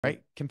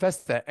right?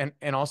 Confess that.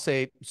 And I'll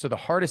say, so the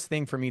hardest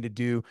thing for me to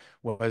do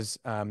was,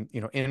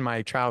 in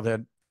my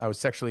childhood, I was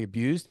sexually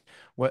abused.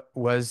 What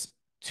was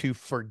to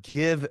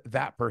forgive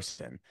that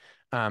person.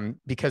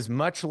 Because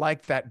much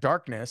like that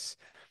darkness,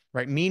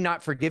 right? Me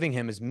not forgiving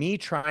him is me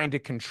trying to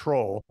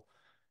control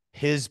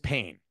his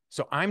pain.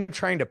 So I'm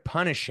trying to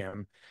punish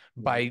him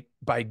Mhm.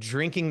 by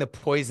drinking the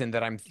poison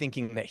that I'm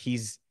thinking that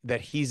he's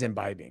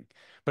imbibing.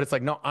 But it's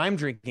like, no, I'm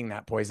drinking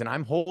that poison.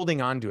 I'm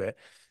holding on to it.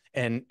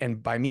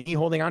 And by me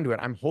holding on to it,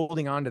 I'm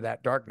holding on to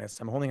that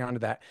darkness. I'm holding on to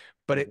that.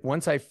 But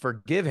once I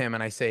forgive him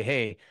and I say,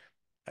 hey,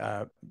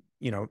 uh,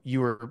 you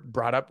were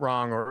brought up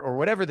wrong, or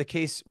whatever the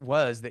case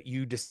was that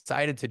you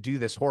decided to do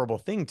this horrible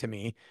thing to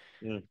me,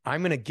 Mhm.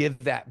 I'm going to give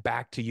that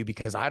back to you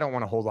because I don't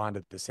want to hold on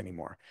to this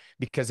anymore.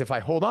 Because if I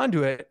hold on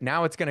to it,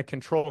 now it's going to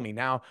control me.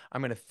 Now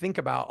I'm going to think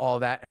about all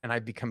that and I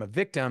become a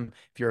victim.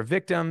 If you're a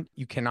victim,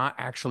 you cannot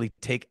actually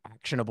take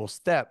actionable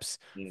steps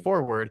Mhm.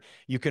 forward.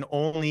 You can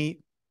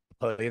only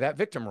play that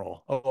victim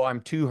role. Oh,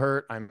 I'm too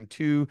hurt. I'm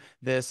too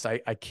this. I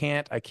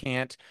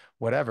can't,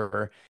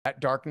 whatever.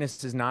 That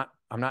darkness is not,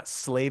 I'm not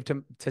slave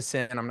to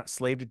sin. I'm not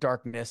slave to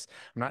darkness.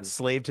 I'm not Mhm.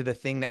 slave to the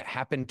thing that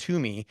happened to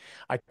me.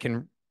 I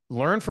can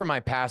learn from my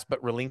past,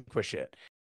 but relinquish it.